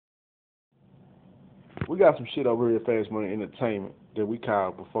We got some shit over here at Fast Money Entertainment that we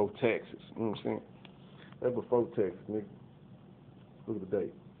call before taxes. You know what I'm saying? That's before taxes, nigga. Look at the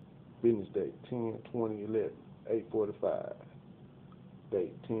date. Business date, 10/20/11, 8:45.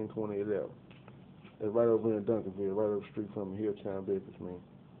 Date, 10/20/11. That's right over here in Duncanville, right up the street from Hilltown Bakeries, man.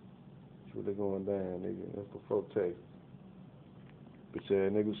 That's what they going down, nigga. That's before taxes. Bitch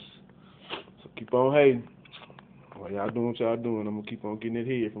ass niggas. So keep on hating. While y'all doing what y'all doing, I'm gonna keep on getting it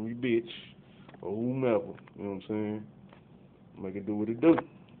here from you bitch. Or whomever. You know what I'm saying? Make it do what it do. You know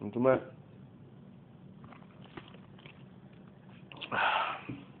what I'm talking about?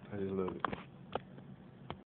 I just love it.